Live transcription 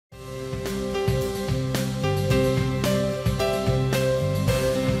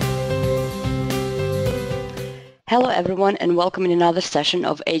Hello everyone and welcome in another session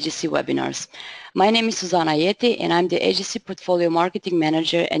of AGC webinars. My name is Suzana Ayeti and I'm the AGC Portfolio Marketing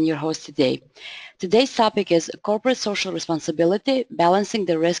Manager and your host today. Today's topic is corporate social responsibility, balancing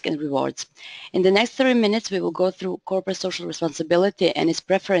the risk and rewards. In the next 30 minutes, we will go through corporate social responsibility and its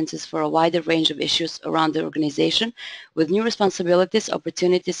preferences for a wider range of issues around the organization with new responsibilities,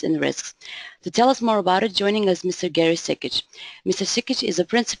 opportunities, and risks. To tell us more about it, joining us Mr. Geary Sikich. Mr. Sikich is a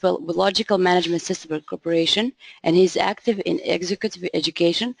principal with Logical Management System Corporation, and he is active in executive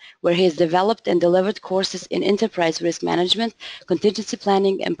education, where he has developed and delivered courses in enterprise risk management, contingency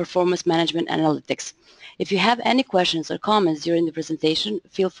planning, and performance management analytics. If you have any questions or comments during the presentation,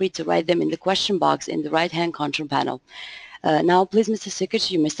 feel free to write them in the question box in the right-hand control panel. Now, please, Mr.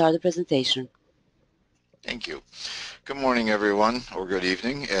 Sikich, you may start the presentation. Thank you. Good morning, everyone, or good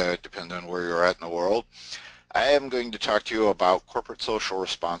evening, depending on where you're at in the world. I am going to talk to you about corporate social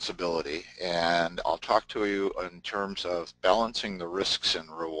responsibility, and I'll talk to you in terms of balancing the risks and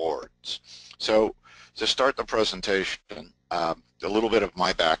rewards. So, to start the presentation, a little bit of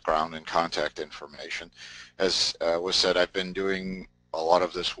my background and contact information. As was said, I've been doing a lot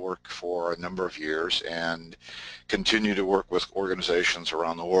of this work for a number of years and continue to work with organizations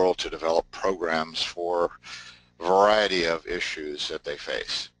around the world to develop programs for a variety of issues that they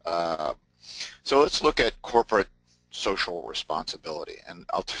face. So let's look at corporate social responsibility, and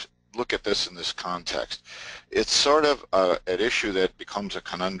I'll look at this in this context. It's sort of an issue that becomes a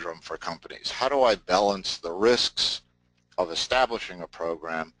conundrum for companies. How do I balance the risks of establishing a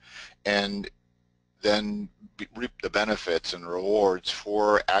program and then reap the benefits and rewards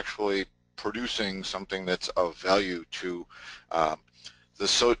for actually producing something that's of value to the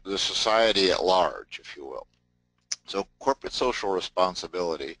society at large, if you will. So corporate social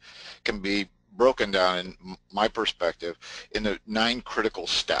responsibility can be broken down, in my perspective, into 9 critical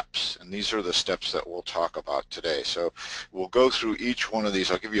steps, and these are the steps that we'll talk about today. So we'll go through each one of these.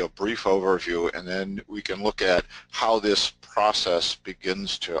 I'll give you a brief overview, and then we can look at how this process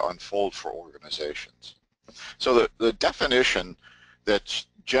begins to unfold for organizations. So the definition that's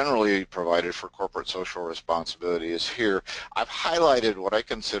generally provided for corporate social responsibility is here. I've highlighted what I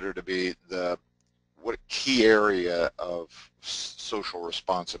consider to be what key area of social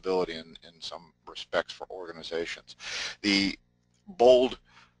responsibility in some respects for organizations. The bold,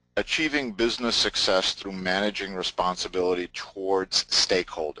 achieving business success through managing responsibility towards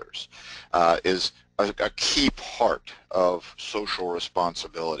stakeholders is a key part of social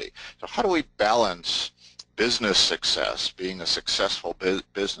responsibility. So how do we balance business success, being a successful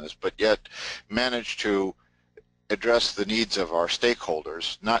business, but yet manage to address the needs of our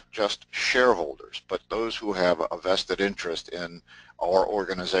stakeholders, not just shareholders, but those who have a vested interest in our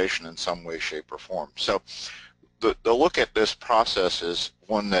organization in some way, shape, or form. So the look at this process is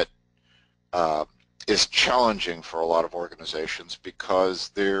one that is challenging for a lot of organizations because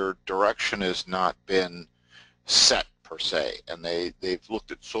their direction has not been set per se, and they've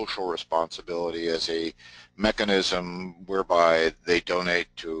looked at social responsibility as a mechanism whereby they donate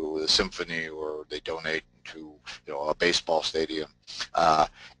to the symphony or they donate to a baseball stadium,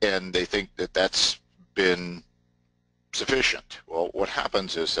 and they think that that's been sufficient. Well, what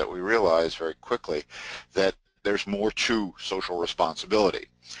happens is that we realize very quickly that there's more to social responsibility.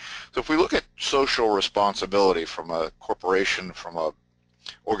 So if we look at social responsibility from a corporation, from a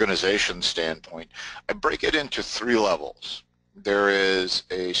organization standpoint, I break it into 3 levels. There is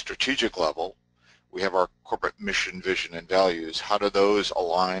a strategic level. We have our corporate mission, vision, and values. How do those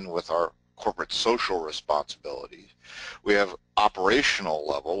align with our corporate social responsibilities? We have operational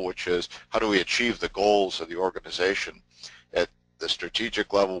level, which is how do we achieve the goals of the organization. At the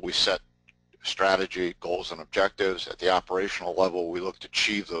strategic level, we set strategy, goals, and objectives. At the operational level, we look to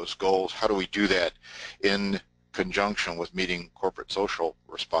achieve those goals. How do we do that in conjunction with meeting corporate social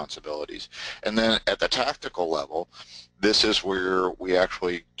responsibilities? And then at the tactical level, this is where we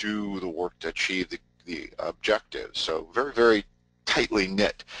actually do the work to achieve the objectives. So very, very tightly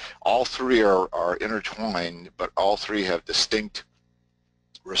knit. All 3 are intertwined, but all 3 have distinct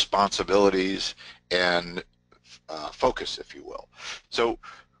responsibilities and focus, if you will. So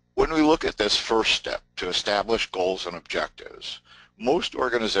when we look at this first step to establish goals and objectives, most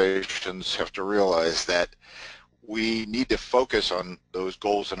organizations have to realize that we need to focus on those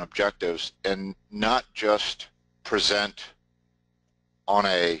goals and objectives and not just present on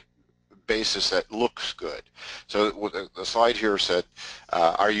a basis that looks good. So the slide here said,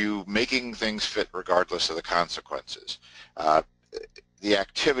 are you making things fit regardless of the consequences? The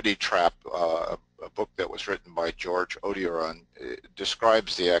activity trap a book that was written by George Odierun,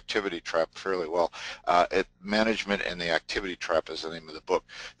 describes the activity trap fairly well. Management and the Activity Trap is the name of the book.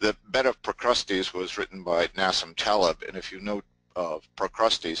 The Bed of Procrustes was written by Nassim Taleb, and if you know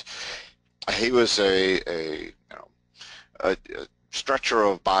Procrustes, he was a stretcher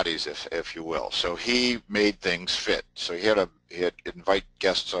of bodies, if you will. So he made things fit. So he'd invite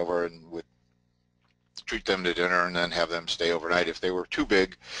guests over and would treat them to dinner and then have them stay overnight. If they were too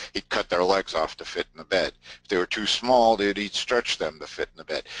big, he'd cut their legs off to fit in the bed. If they were too small, he'd stretch them to fit in the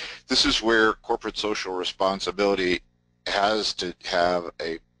bed. This is where corporate social responsibility has to have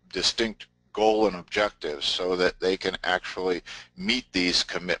a distinct goal and objectives so that they can actually meet these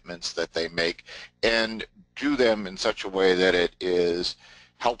commitments that they make and do them in such a way that it is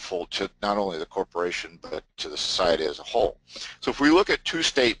helpful to not only the corporation but to the society as a whole. So if we look at two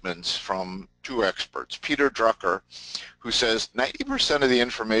statements from two experts, Peter Drucker, who says 90% of the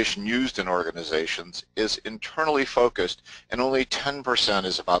information used in organizations is internally focused and only 10%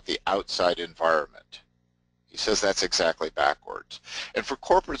 is about the outside environment. He says that's exactly backwards. And for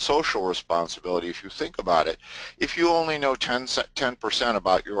corporate social responsibility, if you think about it, if you only know 10%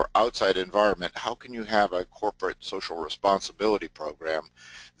 about your outside environment, how can you have a corporate social responsibility program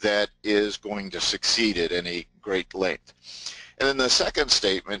that is going to succeed at any great length? And then the second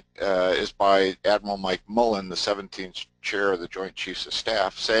statement is by Admiral Mike Mullen, the 17th chair of the Joint Chiefs of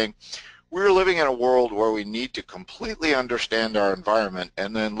Staff, saying, we're living in a world where we need to completely understand our environment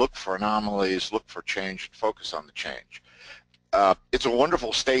and then look for anomalies, look for change, and focus on the change. It's a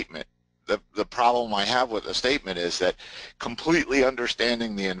wonderful statement. The problem I have with the statement is that completely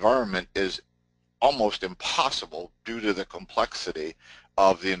understanding the environment is almost impossible due to the complexity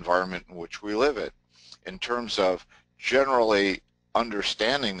of the environment in which we live in. In terms of generally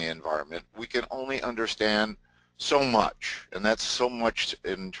understanding the environment, we can only understand so much, and that's so much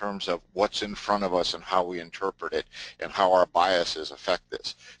in terms of what's in front of us and how we interpret it and how our biases affect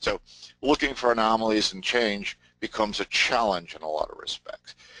this. So looking for anomalies and change becomes a challenge in a lot of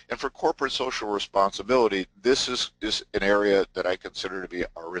respects. And for corporate social responsibility, this is an area that I consider to be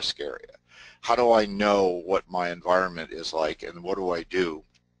a risk area. How do I know what my environment is like, and what do I do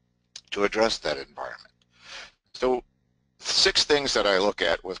to address that environment? So 6 things that I look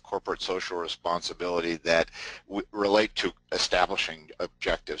at with corporate social responsibility that relate to establishing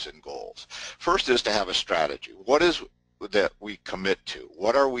objectives and goals. First is to have a strategy. What is that we commit to?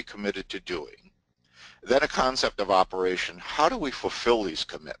 What are we committed to doing? Then a concept of operation. How do we fulfill these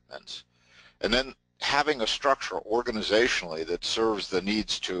commitments? And then having a structure organizationally that serves the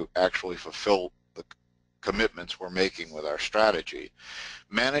needs to actually fulfill the commitments we're making with our strategy.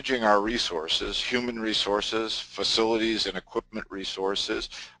 Managing our resources, human resources, facilities and equipment resources,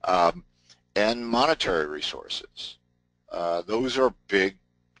 and monetary resources. Those are big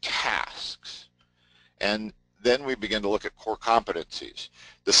tasks. And then we begin to look at core competencies,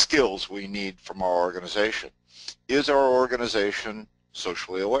 the skills we need from our organization. Is our organization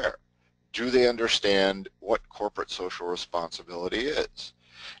socially aware? Do they understand what corporate social responsibility is?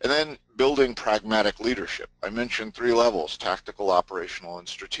 And then building pragmatic leadership. I mentioned 3 levels, tactical, operational, and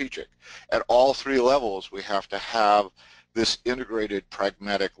strategic. At all 3 levels, we have to have this integrated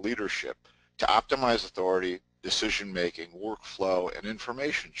pragmatic leadership to optimize authority, decision-making, workflow, and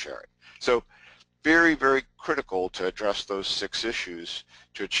information sharing. So very, very critical to address those 6 issues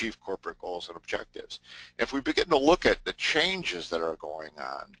to achieve corporate goals and objectives. If we begin to look at the changes that are going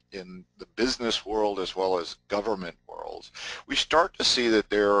on in the business world as well as government worlds, we start to see that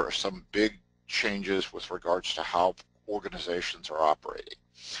there are some big changes with regards to how organizations are operating.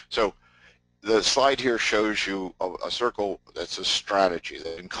 So the slide here shows you a circle that's a strategy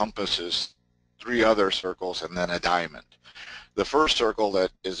that encompasses 3 other circles and then a diamond. The first circle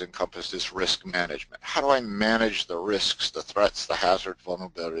that is encompassed is risk management. How do I manage the risks, the threats, the hazard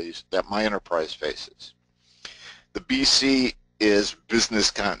vulnerabilities that my enterprise faces? The BC is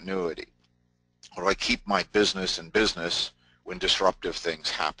business continuity. How do I keep my business in business when disruptive things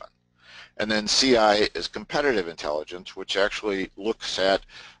happen? And then CI is competitive intelligence, which actually looks at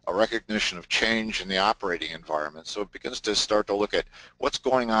a recognition of change in the operating environment. So it begins to start to look at what's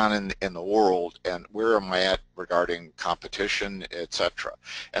going on in the world and where am I at regarding competition, etc.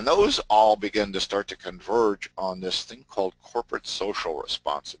 And those all begin to start to converge on this thing called corporate social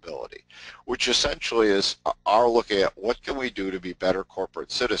responsibility, which essentially is our look at what can we do to be better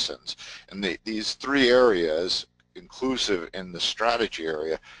corporate citizens. And these 3 areas, inclusive in the strategy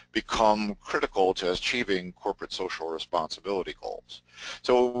area, become critical to achieving corporate social responsibility goals.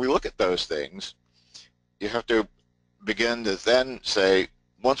 So when we look at those things, you have to begin to then say,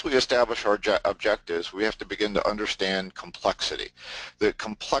 Once we establish our objectives, we have to begin to understand complexity, the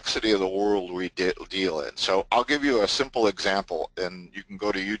complexity of the world we deal in. So I'll give you a simple example, and you can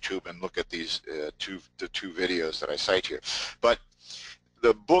go to YouTube and look at these the two videos that I cite here. But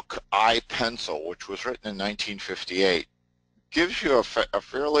the book I, Pencil, which was written in 1958, gives you a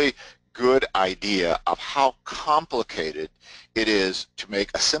fairly good idea of how complicated it is to make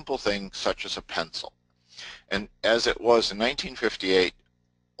a simple thing such as a pencil. And as it was in 1958,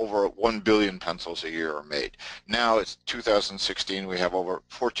 over 1 billion pencils a year are made. Now it's 2016, we have over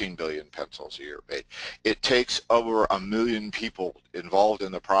 14 billion pencils a year made. It takes over 1 million people involved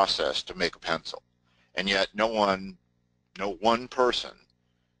in the process to make a pencil. And yet no one person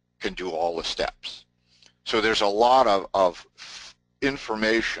can do all the steps. So there's a lot of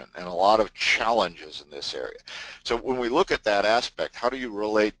information and a lot of challenges in this area. So when we look at that aspect, how do you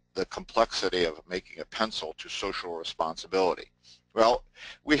relate the complexity of making a pencil to social responsibility? Well,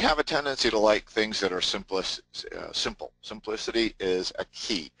 we have a tendency to like things that are simple. Simplicity is a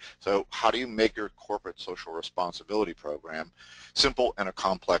key. So how do you make your corporate social responsibility program simple in a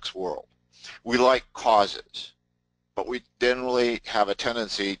complex world? We like causes, but we generally have a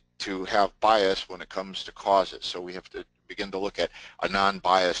tendency to have bias when it comes to causes. So we have to begin to look at a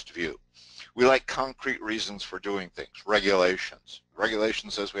non-biased view. We like concrete reasons for doing things, regulations.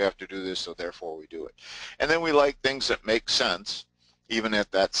 Regulation says we have to do this, so therefore we do it. And then we like things that make sense, even if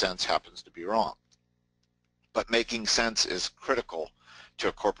that sense happens to be wrong. But making sense is critical to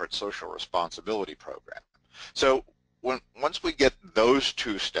a corporate social responsibility program. So once we get those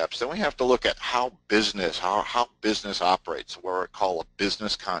two steps, then we have to look at how business operates, what we call a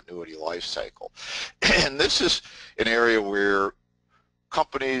business continuity life cycle. And this is an area where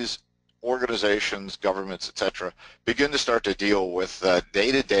companies, organizations, governments, etc., begin to start to deal with the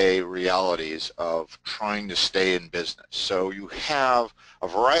day-to-day realities of trying to stay in business. So you have a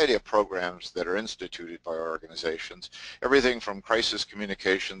variety of programs that are instituted by organizations, everything from crisis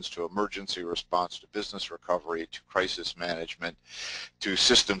communications to emergency response to business recovery to crisis management to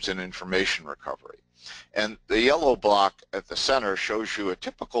systems and information recovery. And the yellow block at the center shows you a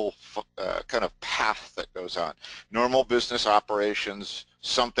typical kind of path that goes on. Normal business operations,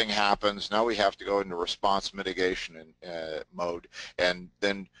 something happens, now we have to go into response mitigation mode and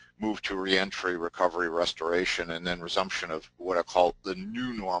then move to reentry, recovery, restoration, and then resumption of what I call the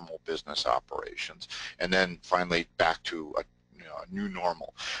new normal business operations, and then finally back to a new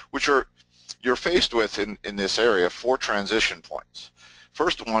normal, which you're faced with in this area 4 transition points.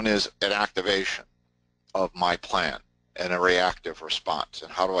 First one is an activation of my plan and a reactive response,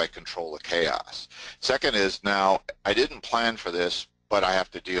 and how do I control the chaos. Second is, now I didn't plan for this, but I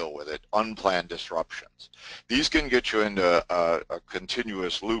have to deal with it, unplanned disruptions. These can get you into a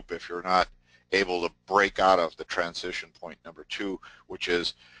continuous loop if you're not able to break out of the transition point number 2, which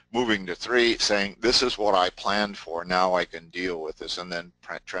is moving to 3, saying this is what I planned for, now I can deal with this, and then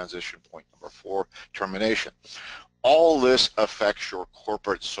transition point number 4, termination. All this affects your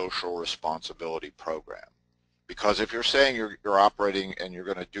corporate social responsibility program. Because if you're saying you're operating and you're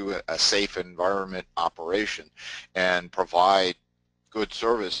going to do a safe environment operation and provide good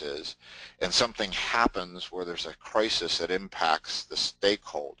services, and something happens where there's a crisis that impacts the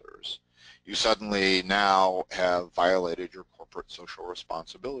stakeholders, you suddenly now have violated your corporate social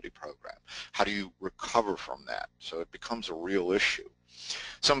responsibility program. How do you recover from that? So it becomes a real issue.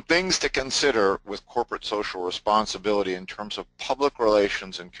 Some things to consider with corporate social responsibility in terms of public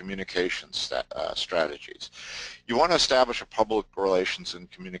relations and communications strategies. You want to establish a public relations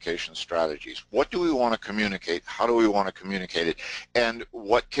and communication strategies. What do we want to communicate? How do we want to communicate it? And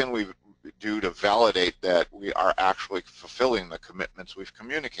what can we do to validate that we are actually fulfilling the commitments we've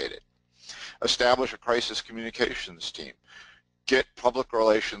communicated? Establish a crisis communications team. Get public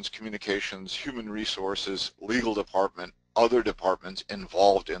relations, communications, human resources, legal department, other departments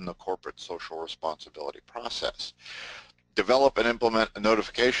involved in the corporate social responsibility process. Develop and implement a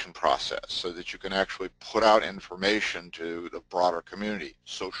notification process so that you can actually put out information to the broader community,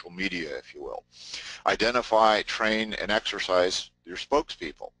 social media, if you will. Identify, train, and exercise your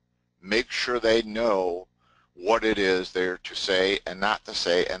spokespeople. Make sure they know what it is they're to say and not to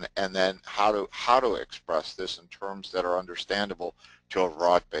say, and then how to express this in terms that are understandable to a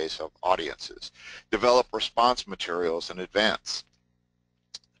broad base of audiences. Develop response materials in advance.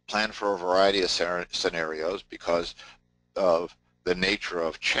 Plan for a variety of scenarios because of the nature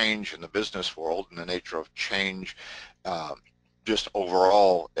of change in the business world and the nature of change just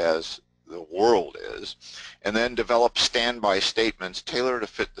overall as the world is, and then develop standby statements tailored to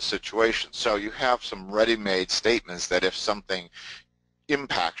fit the situation. So you have some ready-made statements that if something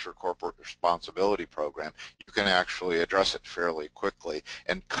impacts your corporate responsibility program, you can actually address it fairly quickly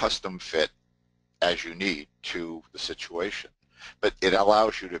and custom fit as you need to the situation. But it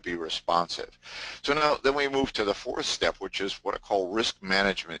allows you to be responsive. So now then we move to the fourth step, which is what I call risk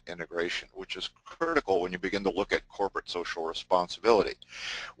management integration, which is critical when you begin to look at corporate social responsibility.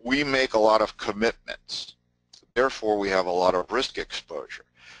 We make a lot of commitments. Therefore, we have a lot of risk exposure.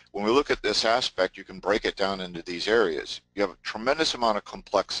 When we look at this aspect, you can break it down into these areas. You have a tremendous amount of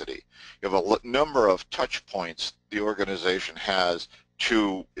complexity. You have a number of touch points the organization has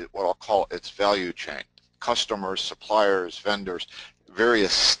to what I'll call its value chain. Customers, suppliers, vendors,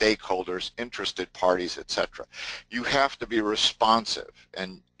 various stakeholders, interested parties, etc. You have to be responsive,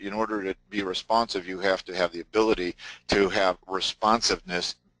 and in order to be responsive, you have to have the ability to have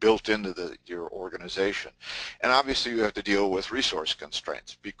responsiveness built into your organization. And obviously you have to deal with resource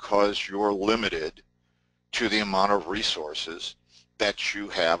constraints because you're limited to the amount of resources that you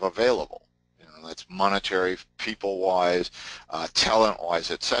have available. That's monetary, people-wise,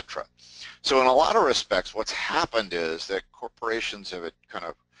 talent-wise, etc. So in a lot of respects, what's happened is that corporations have kind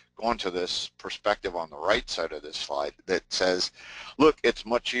of gone to this perspective on the right side of this slide that says, look, it's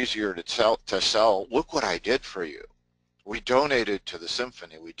much easier to sell. Look what I did for you. We donated to the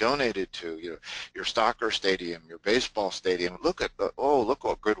symphony. We donated to your soccer stadium, your baseball stadium. Look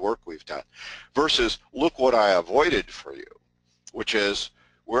what good work we've done. Versus look what I avoided for you, which is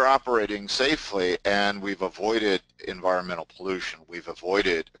we're operating safely and we've avoided environmental pollution. We've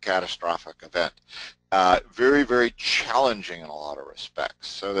avoided a catastrophic event. Very, very challenging in a lot of respects.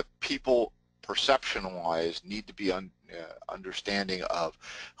 So that people, perception-wise, need to be understanding of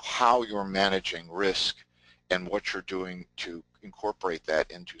how you're managing risk and what you're doing to incorporate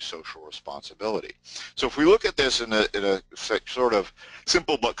that into social responsibility. So if we look at this in a sort of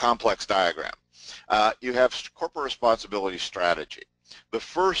simple but complex diagram, you have corporate responsibility strategy. The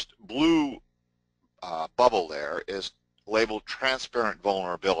first blue bubble there is labeled transparent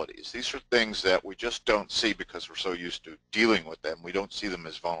vulnerabilities. These are things that we just don't see because we're so used to dealing with them. We don't see them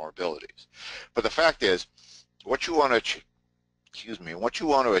as vulnerabilities. But the fact is, what you want to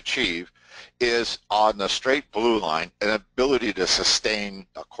achieve is on the straight blue line an ability to sustain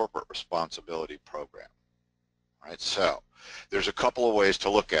a corporate responsibility program. All right, so there's a couple of ways to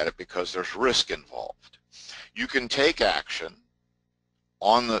look at it because there's risk involved. You can take action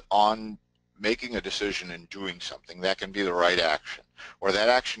on making a decision and doing something. That can be the right action, or that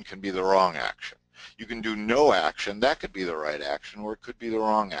action can be the wrong action. You can do no action. That could be the right action, or it could be the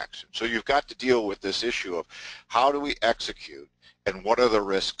wrong action. So you've got to deal with this issue of how do we execute and what are the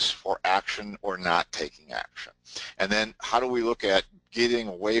risks for action or not taking action. And then how do we look at getting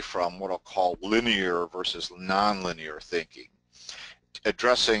away from what I'll call linear versus non-linear thinking,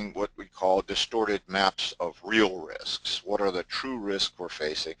 addressing what we call distorted maps of real risks. What are the true risks we're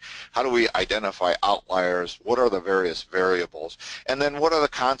facing? How do we identify outliers? What are the various variables? And then what are the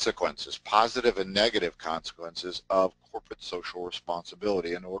consequences, positive and negative consequences of corporate social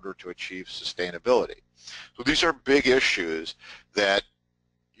responsibility in order to achieve sustainability? So these are big issues that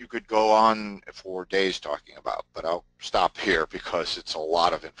you could go on for days talking about, but I'll stop here because it's a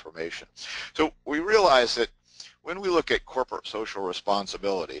lot of information. So we realize that when we look at corporate social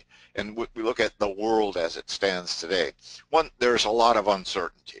responsibility and we look at the world as it stands today, one, there's a lot of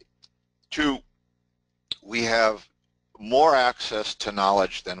uncertainty. Two, we have more access to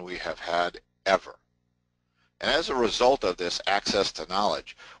knowledge than we have had ever. And as a result of this access to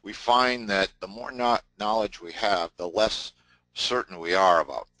knowledge, we find that the more knowledge we have, the less certain we are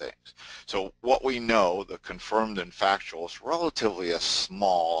about things. So what we know, the confirmed and factual, is relatively a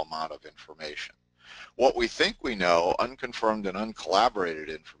small amount of information. What we think we know, unconfirmed and uncollaborated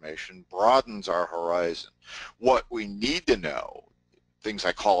information, broadens our horizon. What we need to know, things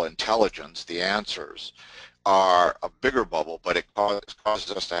I call intelligence, the answers, are a bigger bubble, but it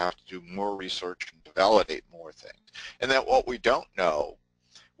causes us to have to do more research and to validate more things. And that what we don't know,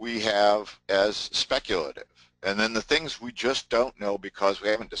 we have as speculative. And then the things we just don't know because we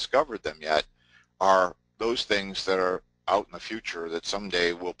haven't discovered them yet are those things that are out in the future that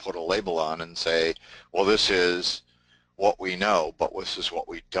someday we'll put a label on and say, well, this is what we know, but this is what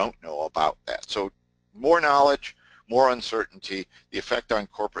we don't know about that. So more knowledge, more uncertainty, the effect on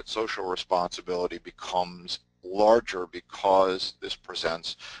corporate social responsibility becomes larger because this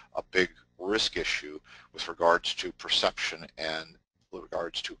presents a big risk issue with regards to perception and with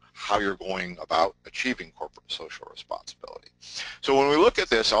regards to how you're going about achieving corporate social responsibility. So when we look at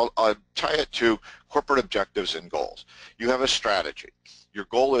this, I'll tie it to corporate objectives and goals. You have a strategy. Your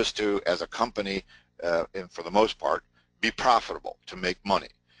goal is to, as a company, and for the most part, be profitable, to make money.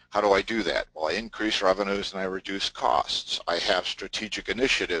 How do I do that? Well, I increase revenues and I reduce costs. I have strategic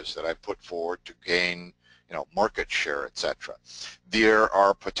initiatives that I put forward to gain, market share, etc. There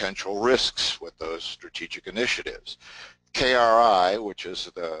are potential risks with those strategic initiatives. KRI, which is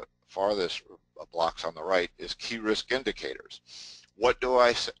the farthest blocks on the right, is key risk indicators. What do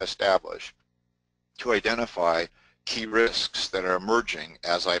I establish to identify key risks that are emerging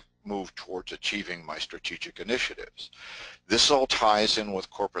as I move towards achieving my strategic initiatives? This all ties in with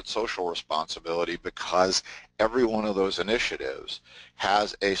corporate social responsibility because every one of those initiatives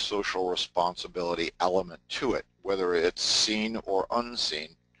has a social responsibility element to it, whether it's seen or unseen,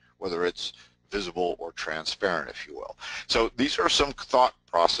 whether it's visible or transparent, if you will. So these are some thought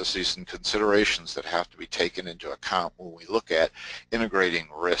processes and considerations that have to be taken into account when we look at integrating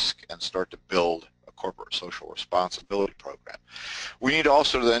risk and start to build a corporate social responsibility program. We need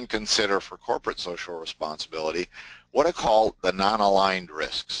also to then consider for corporate social responsibility what I call the non-aligned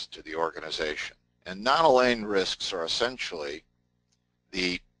risks to the organization. And non-aligned risks are essentially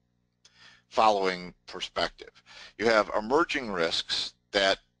the following perspective. You have emerging risks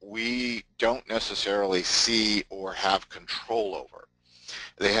that we don't necessarily see or have control over.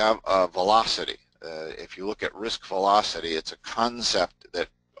 They have a velocity. If you look at risk velocity, it's a concept that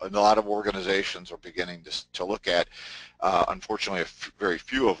a lot of organizations are beginning to look at. Unfortunately, very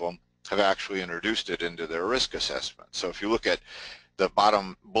few of them have actually introduced it into their risk assessment. So if you look at the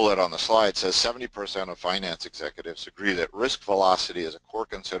bottom bullet on the slide, it says 70% of finance executives agree that risk velocity is a core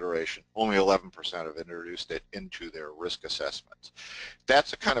consideration. Only 11% have introduced it into their risk assessments.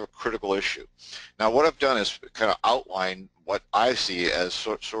 That's a kind of a critical issue. Now what I've done is kind of outline what I see as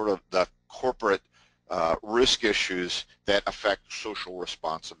sort of the corporate risk issues that affect social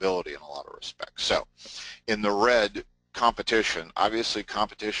responsibility in a lot of respects. So in the red, competition. Obviously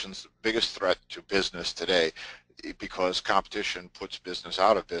competition's the biggest threat to business today because competition puts business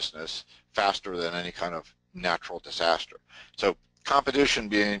out of business faster than any kind of natural disaster. So competition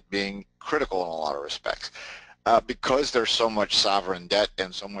being critical in a lot of respects. Because there's so much sovereign debt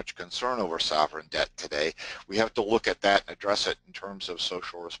and so much concern over sovereign debt today, we have to look at that and address it in terms of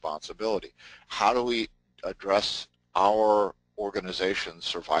social responsibility. How do we address our organization's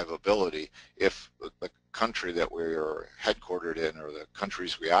survivability if the country that we're headquartered in or the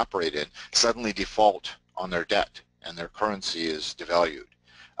countries we operate in suddenly default on their debt and their currency is devalued?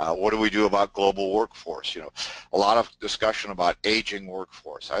 What do we do about global workforce? A lot of discussion about aging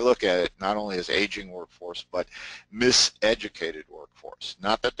workforce. I look at it not only as aging workforce, but miseducated workforce.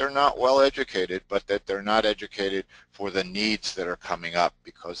 Not that they're not well educated, but that they're not educated for the needs that are coming up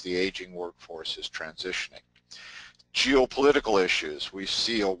because the aging workforce is transitioning. Geopolitical issues. We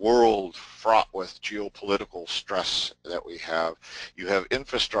see a world fraught with geopolitical stress that we have. You have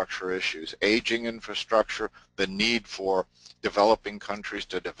infrastructure issues, aging infrastructure, the need for developing countries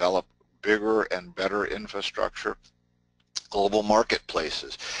to develop bigger and better infrastructure, global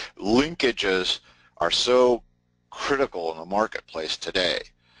marketplaces. Linkages are so critical in the marketplace today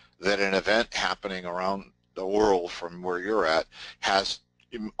that an event happening around the world from where you're at has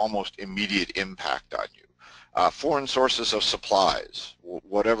almost immediate impact on you. Foreign sources of supplies,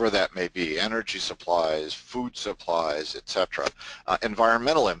 whatever that may be, energy supplies, food supplies, etc.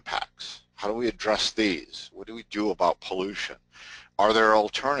 Environmental impacts, how do we address these? What do we do about pollution? Are there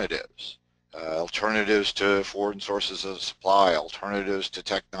alternatives? Alternatives to foreign sources of supply, alternatives to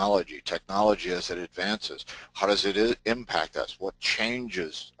technology as it advances. How does it impact us? What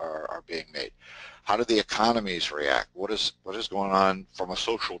changes are being made? How do the economies react? What is going on from a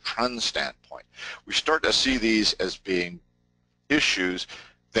social trend standpoint? We start to see these as being issues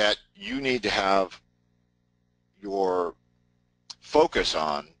that you need to have your focus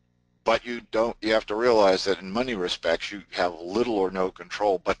on, but you have to realize that in many respects you have little or no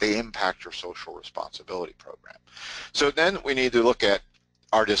control, but they impact your social responsibility program. So then we need to look at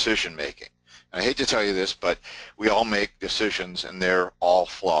our decision making. And I hate to tell you this, but we all make decisions and they're all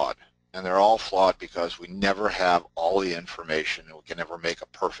flawed. And they're all flawed because we never have all the information and we can never make a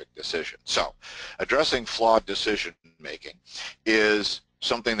perfect decision. So addressing flawed decision making is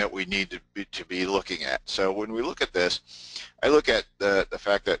something that we need to be looking at. So when we look at this, I look at the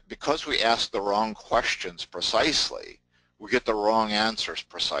fact that because we ask the wrong questions precisely, we get the wrong answers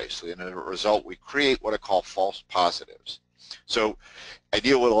precisely, and as a result we create what I call false positives. So I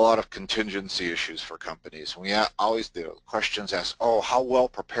deal with a lot of contingency issues for companies. We always do questions asked, oh, how well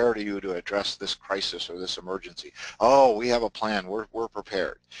prepared are you to address this crisis or this emergency? Oh, we have a plan, we're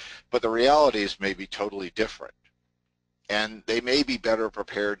prepared. But the realities may be totally different. And they may be better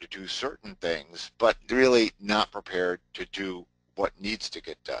prepared to do certain things, but really not prepared to do what needs to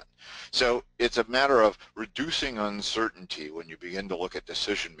get done. So it's a matter of reducing uncertainty when you begin to look at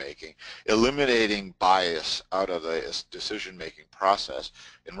decision making, eliminating bias out of the decision making process,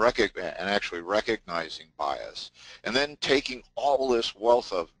 and actually recognizing bias, and then taking all this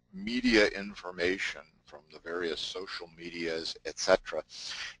wealth of media information from the various social medias, etc.,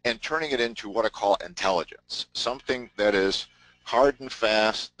 and turning it into what I call intelligence, something that is hard and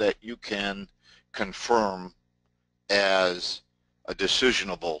fast that you can confirm as a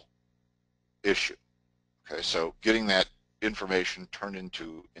decisionable issue. Okay, so getting that information turned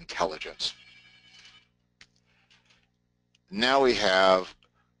into intelligence. Now we have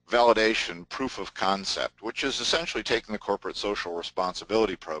validation, proof of concept, which is essentially taking the corporate social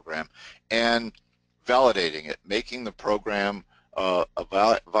responsibility program and validating it, making the program a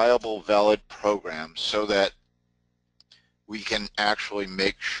viable, valid program so that we can actually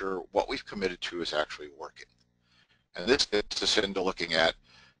make sure what we've committed to is actually working. And this gets us into looking at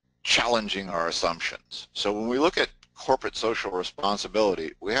challenging our assumptions. So when we look at corporate social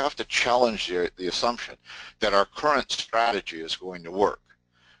responsibility, we have to challenge the assumption that our current strategy is going to work.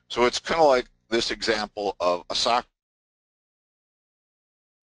 So it's kind of like this example of a soccer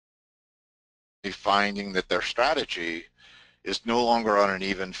team finding that their strategy is no longer on an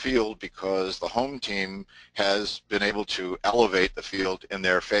even field because the home team has been able to elevate the field in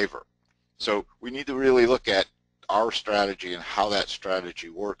their favor. So we need to really look at our strategy and how that strategy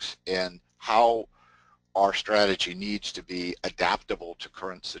works and how our strategy needs to be adaptable to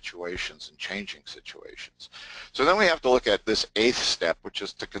current situations and changing situations. So then we have to look at this 8th step, which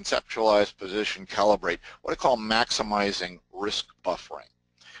is to conceptualize, position, calibrate, what I call maximizing risk buffering,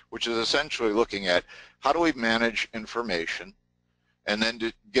 which is essentially looking at how do we manage information and then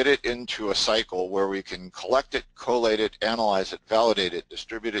to get it into a cycle where we can collect it, collate it, analyze it, validate it,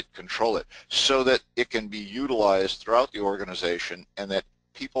 distribute it, control it, so that it can be utilized throughout the organization and that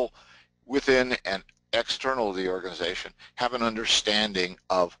people within and external to the organization have an understanding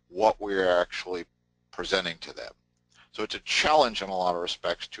of what we're actually presenting to them. So it's a challenge in a lot of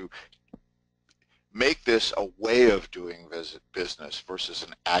respects to make this a way of doing business versus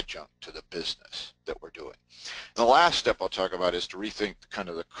an adjunct to the business that we're doing. And the last step I'll talk about is to rethink kind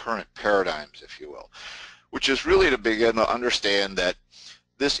of the current paradigms, if you will, which is really to begin to understand that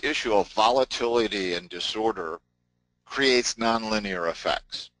this issue of volatility and disorder creates nonlinear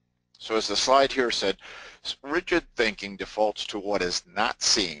effects. So as the slide here said, rigid thinking defaults to what is not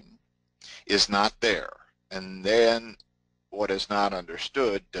seen, is not there, and then what is not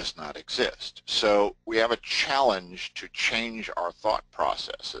understood does not exist. So we have a challenge to change our thought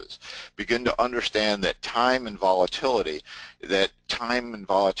processes, begin to understand that time and volatility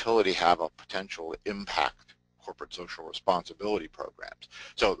have a potential impact corporate social responsibility programs.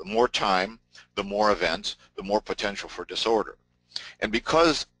 So the more time, the more events, the more potential for disorder. And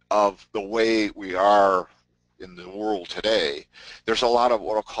because of the way we are in the world today, there's a lot of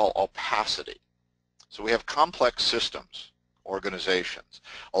what I'll call opacity. So we have complex systems, organizations,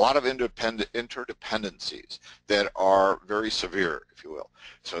 a lot of interdependencies that are very severe, if you will.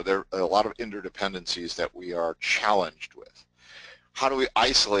 So there are a lot of interdependencies that we are challenged with. How do we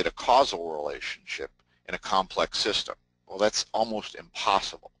isolate a causal relationship in a complex system? Well, that's almost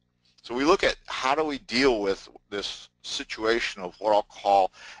impossible. So we look at how do we deal with this situation of what I'll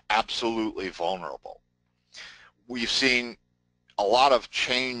call absolutely vulnerable. We've seen a lot of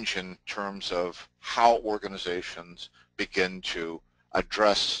change in terms of how organizations begin to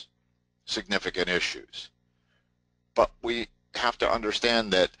address significant issues. But we have to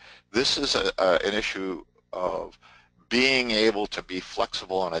understand that this is an issue of being able to be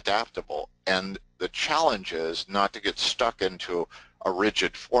flexible and adaptable, and the challenge is not to get stuck into a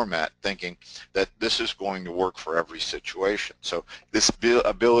rigid format thinking that this is going to work for every situation. So this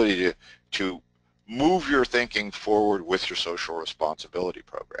ability to move your thinking forward with your social responsibility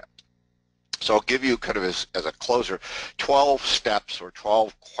program. So I'll give you kind of as a closer 12 steps or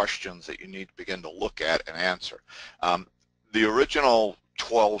 12 questions that you need to begin to look at and answer. The original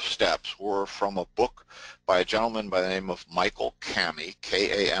 12 steps were from a book by a gentleman by the name of Michael Kami,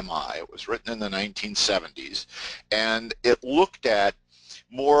 K-A-M-I. It was written in the 1970s, and it looked at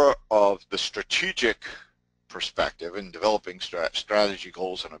more of the strategic perspective in developing strategy,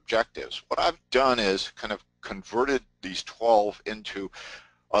 goals, and objectives. What I've done is kind of converted these 12 into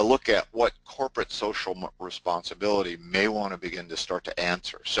a look at what corporate social responsibility may want to begin to start to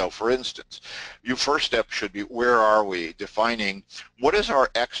answer. So for instance, your first step should be, where are we? Defining what is our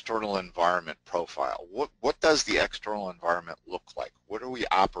external environment profile? What does the external environment look like? What are we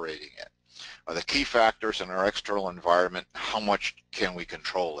operating in? Are the key factors in our external environment, how much can we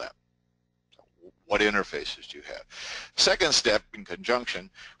control them? What interfaces do you have? Second step, in conjunction,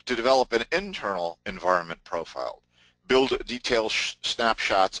 to develop an internal environment profile. Build detailed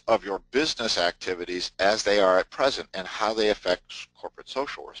snapshots of your business activities as they are at present and how they affect corporate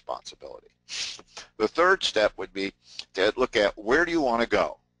social responsibility. The third step would be to look at where do you want to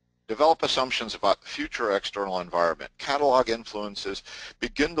go. Develop assumptions about the future external environment. Catalog influences.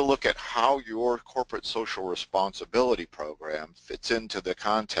 Begin to look at how your corporate social responsibility program fits into the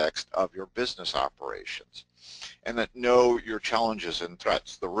context of your business operations. And that know your challenges and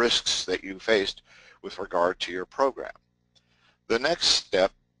threats, the risks that you faced with regard to your program. The next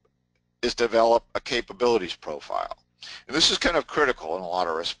step is develop a capabilities profile. And this is kind of critical in a lot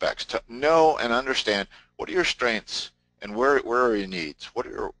of respects, to know and understand what are your strengths and where are your needs. What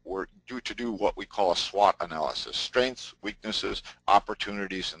are to do what we call a SWOT analysis, strengths, weaknesses,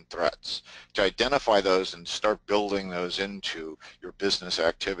 opportunities, and threats. To identify those and start building those into your business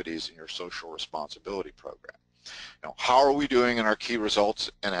activities and your social responsibility program. Now, how are we doing in our key results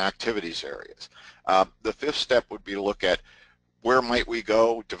and activities areas? The fifth step would be to look at where might we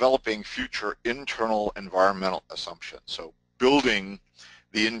go, developing future internal environmental assumptions. So building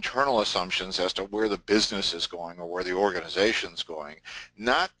the internal assumptions as to where the business is going or where the organization is going,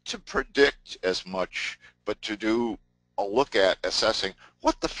 not to predict as much, but to do a look at assessing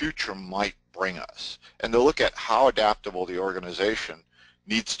what the future might bring us, and to look at how adaptable the organization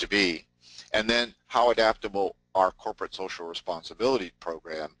needs to be, and then how adaptable our corporate social responsibility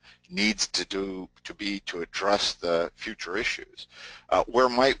program needs to be to address the future issues. Where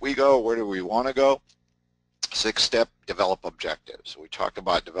might we go? Where do we want to go? Sixth step, develop objectives. We talked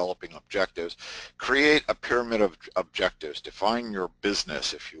about developing objectives. Create a pyramid of objectives. Define your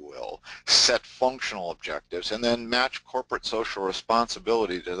business, if you will. Set functional objectives, and then match corporate social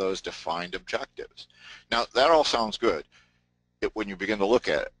responsibility to those defined objectives. Now, that all sounds good when you begin to look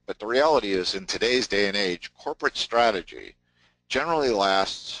at it, but the reality is, in today's day and age, corporate strategy generally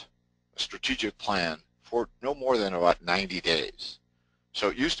lasts a strategic plan for no more than about 90 days. So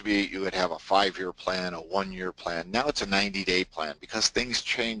it used to be you would have a 5-year plan, a 1-year plan. Now it's a 90-day plan because things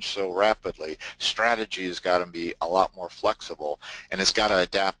change so rapidly. Strategy has got to be a lot more flexible, and it's got to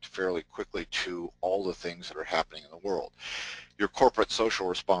adapt fairly quickly to all the things that are happening in the world. Your corporate social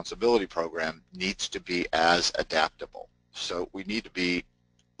responsibility program needs to be as adaptable. So we need to be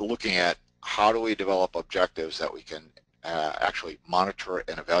looking at how do we develop objectives that we can actually monitor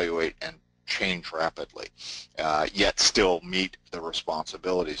and evaluate and change rapidly, yet still meet the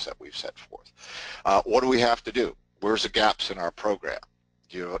responsibilities that we've set forth. What do we have to do? Where's the gaps in our program?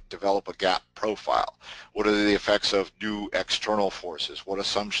 You develop a gap profile. What are the effects of new external forces? What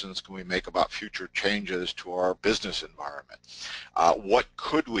assumptions can we make about future changes to our business environment? What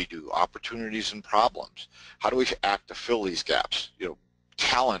could we do? Opportunities and problems. How do we act to fill these gaps?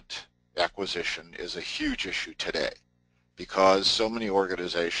 Talent acquisition is a huge issue today, because so many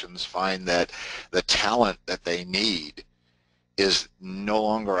organizations find that the talent that they need is no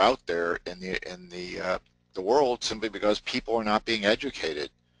longer out there in the world, simply because people are not being educated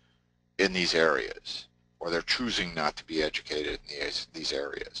in these areas, or they're choosing not to be educated in these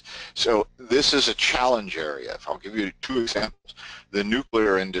areas. So this is a challenge area. I'll give you 2 examples. The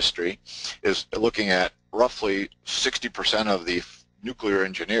nuclear industry is looking at roughly 60% of the nuclear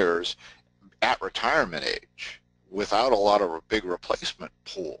engineers at retirement age, without a lot of a big replacement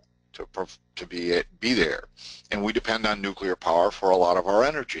pool to be there. And we depend on nuclear power for a lot of our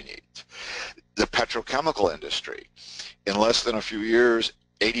energy needs. The petrochemical industry, in less than a few years,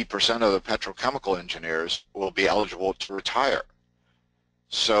 80% of the petrochemical engineers will be eligible to retire.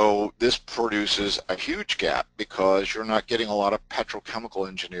 So this produces a huge gap, because you're not getting a lot of petrochemical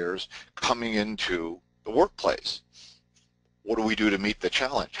engineers coming into the workplace. What do we do to meet the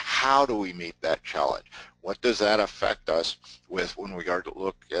challenge? How do we meet that challenge? What does that affect us with when we are to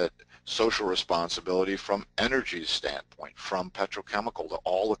look at social responsibility from energy standpoint, from petrochemical to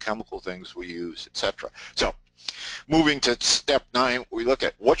all the chemical things we use, etc. So moving to step 9, we look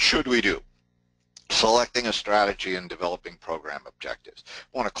at what should we do? Selecting a strategy and developing program objectives.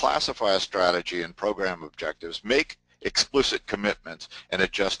 We want to classify a strategy and program objectives, make explicit commitments, and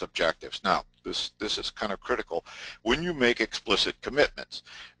adjust objectives. Now, this is kind of critical. When you make explicit commitments,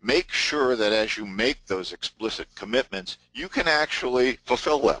 make sure that as you make those explicit commitments, you can actually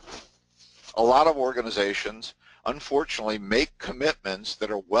fulfill them. A lot of organizations, unfortunately, make commitments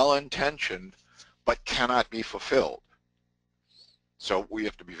that are well-intentioned but cannot be fulfilled. So we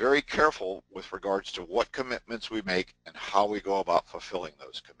have to be very careful with regards to what commitments we make and how we go about fulfilling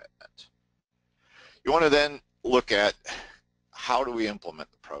those commitments. You want to then look at how do we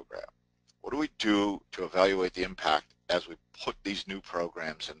implement the program? What do we do to evaluate the impact as we put these new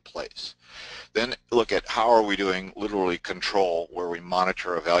programs in place. Then look at how are we doing literally control, where we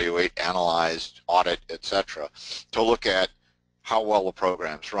monitor, evaluate, analyze, audit, etc., to look at how well the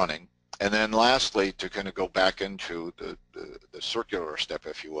program's running. And then lastly, to kind of go back into the circular step,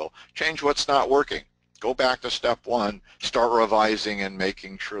 if you will, change what's not working. Go back to step one, start revising and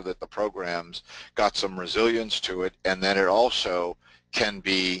making sure that the program's got some resilience to it, and then it also can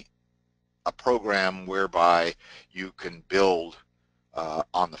be a program whereby you can build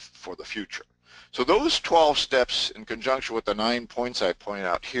for the future. So those 12 steps in conjunction with the 9 points I point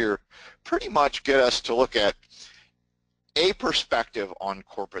out here pretty much get us to look at a perspective on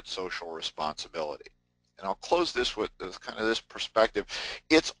corporate social responsibility. And I'll close this with kind of this perspective.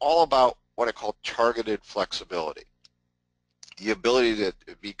 It's all about what I call targeted flexibility. The ability to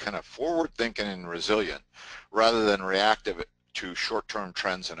be kind of forward-thinking and resilient rather than reactive to short-term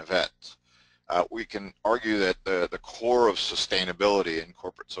trends and events. We can argue that the core of sustainability and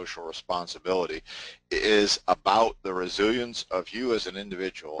corporate social responsibility is about the resilience of you as an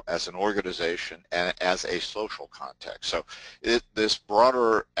individual, as an organization, and as a social context. So this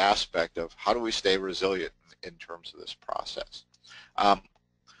broader aspect of how do we stay resilient in terms of this process. I'll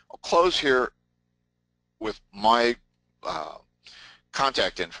close here with my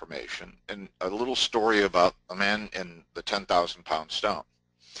contact information and a little story about a man in the 10,000-pound stone.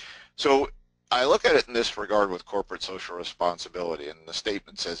 So I look at it in this regard with corporate social responsibility, and the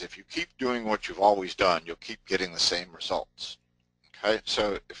statement says if you keep doing what you've always done, you'll keep getting the same results. Okay,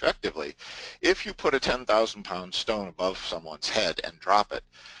 so effectively, if you put a 10,000-pound stone above someone's head and drop it,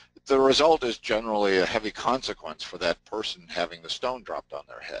 the result is generally a heavy consequence for that person having the stone dropped on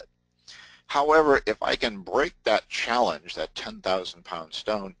their head. However, if I can break that challenge, that 10,000-pound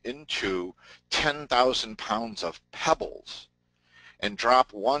stone, into 10,000 pounds of pebbles, and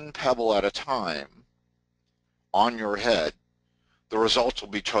drop one pebble at a time on your head, the results will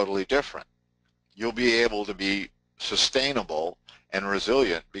be totally different. You'll be able to be sustainable and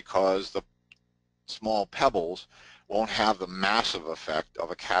resilient because the small pebbles won't have the massive effect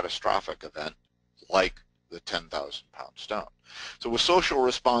of a catastrophic event like the 10,000-pound stone. So with social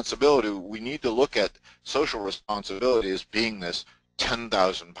responsibility, we need to look at social responsibility as being this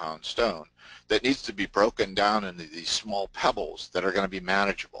 10,000-pound stone that needs to be broken down into these small pebbles that are going to be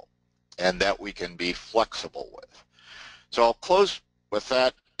manageable and that we can be flexible with. So I'll close with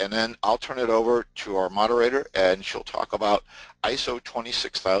that, and then I'll turn it over to our moderator, and she'll talk about ISO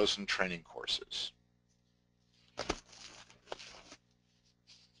 26000 training courses.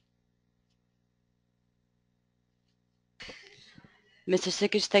 Mr.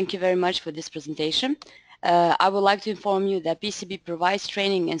 Sikich, thank you very much for this presentation. I would like to inform you that PCB provides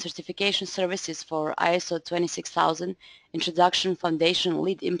training and certification services for ISO 26000 Introduction, Foundation,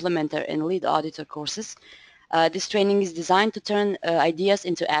 Lead Implementer, and Lead Auditor courses. This training is designed to turn ideas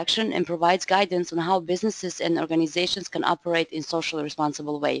into action and provides guidance on how businesses and organizations can operate in socially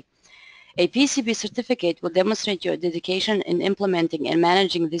responsible way. A PCB certificate will demonstrate your dedication in implementing and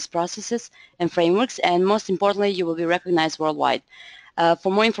managing these processes and frameworks, and most importantly, you will be recognized worldwide.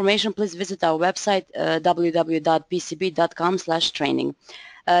 For more information, please visit our website, www.pcb.com/training.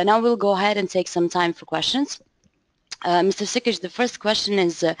 Now we'll go ahead and take some time for questions. Mr. Sikich, the first question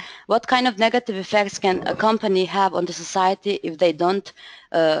is, what kind of negative effects can a company have on the society if they don't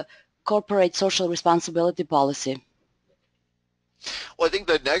corporate social responsibility policy? Well, I think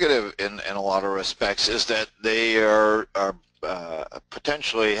the negative in a lot of respects is that they are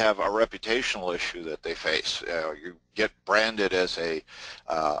potentially have a reputational issue that they face. You get branded as I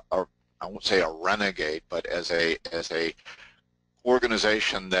won't say a renegade, but as a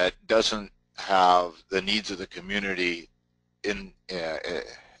organization that doesn't have the needs of the community in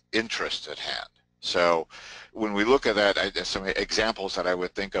interest at hand. So when we look at that, some examples that I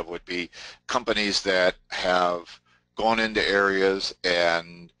would think of would be companies that have gone into areas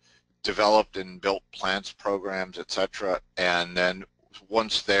and developed and built plants, programs, etc., and then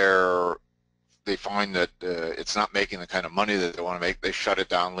once they find that it's not making the kind of money that they want to make, they shut it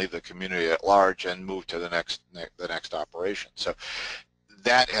down, leave the community at large, and move to the next operation. So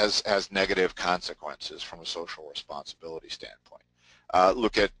that has negative consequences from a social responsibility standpoint.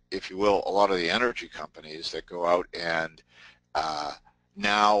 Look at, if you will, a lot of the energy companies that go out and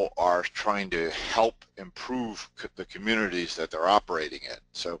now are trying to help improve the communities that they're operating in.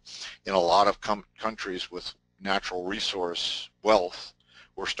 So in a lot of countries with natural resource wealth,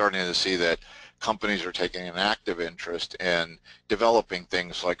 we're starting to see that companies are taking an active interest in developing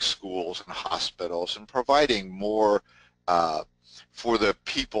things like schools and hospitals and providing more for the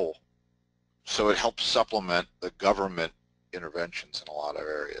people, so it helps supplement the government interventions in a lot of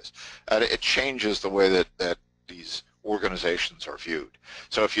areas. It changes the way that these organizations are viewed.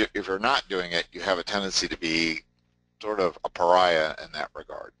 So if you're not doing it, you have a tendency to be sort of a pariah in that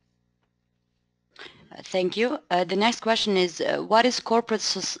regard. Thank you. The next question is, what is corporate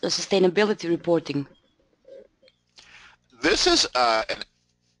sustainability reporting? This is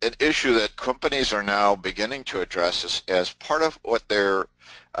an issue that companies are now beginning to address as part of what their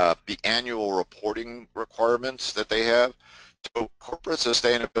the annual reporting requirements that they have. So corporate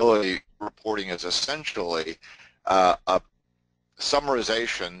sustainability reporting is essentially a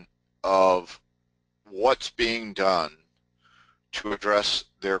summarization of what's being done to address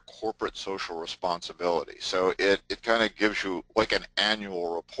their corporate social responsibility. So it kind of gives you, like an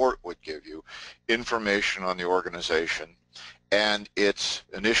annual report would give you, information on the organization and its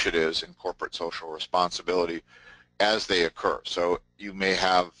initiatives in corporate social responsibility as they occur. So you may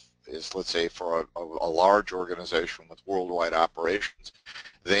have, let's say for a large organization with worldwide operations,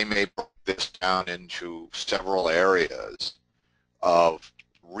 they may break this down into several areas of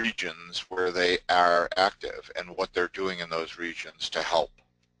regions where they are active and what they're doing in those regions to help.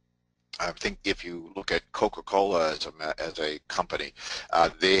 I think if you look at Coca-Cola as a company,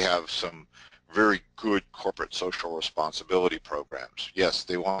 they have some very good corporate social responsibility programs. Yes,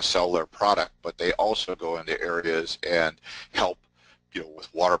 they want to sell their product, but they also go into areas and help,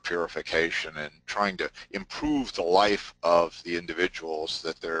 with water purification and trying to improve the life of the individuals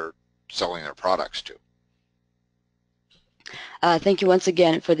that they're selling their products to. Thank you once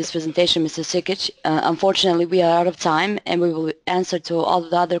again for this presentation, Mr. Sikich. Unfortunately, we are out of time, and we will answer to all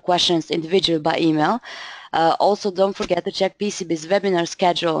the other questions individually by email. Also, don't forget to check PCB's webinar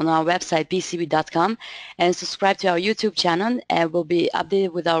schedule on our website, pcb.com, and subscribe to our YouTube channel, and we'll be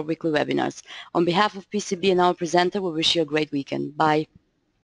updated with our weekly webinars. On behalf of PCB and our presenter, we wish you a great weekend. Bye.